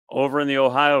Over in the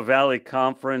Ohio Valley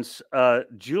Conference,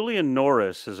 Julian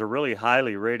Norris is a really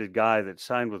highly rated guy that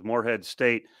signed with Morehead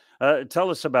State. Tell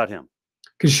us about him.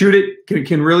 Can shoot it,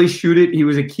 can really shoot it. He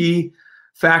was a key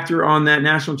factor on that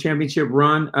national championship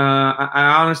run.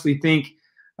 I honestly think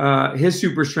his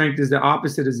super strength is the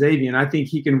opposite of Xavier. I think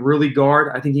he can really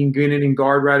guard. I think he can get in and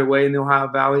guard right away in the Ohio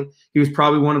Valley. He was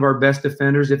probably one of our best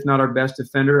defenders, if not our best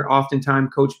defender. Oftentimes,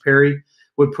 Coach Perry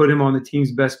would put him on the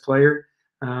team's best player.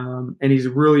 And he's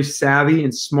really savvy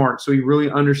and smart, so he really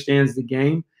understands the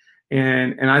game.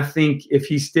 And I think if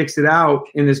he sticks it out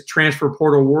in this transfer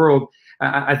portal world,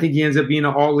 I think he ends up being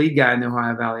an all-league guy in the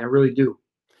Ohio Valley. I really do.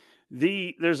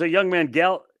 There's a young man,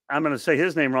 I'm going to say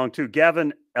his name wrong too.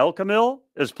 Gavyn Elkamil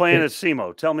is playing at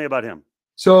SEMO. Tell me about him.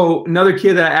 So another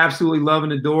kid that I absolutely love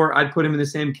and adore. I'd put him in the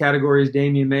same category as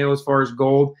Damian Mayo as far as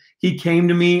gold. He came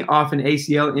to me off an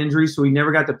ACL injury, so he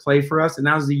never got to play for us. And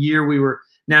that was the year we were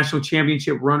national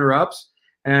championship runner-ups.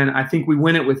 And I think we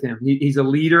win it with him. He's a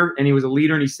leader, and he was a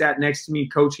leader, and he sat next to me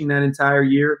coaching that entire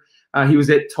year. He was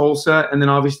at Tulsa, and then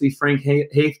obviously Frank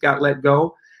Haith got let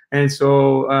go. And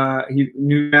so he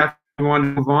knew that he wanted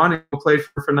to move on and play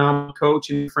for a phenomenal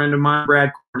coach and a friend of mine,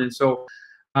 Brad Corn. And so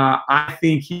I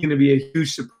think he's going to be a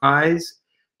huge surprise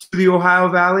to the Ohio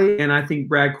Valley. And I think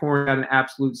Brad Corn got an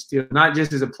absolute steal, not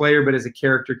just as a player, but as a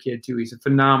character kid, too. He's a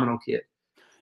phenomenal kid.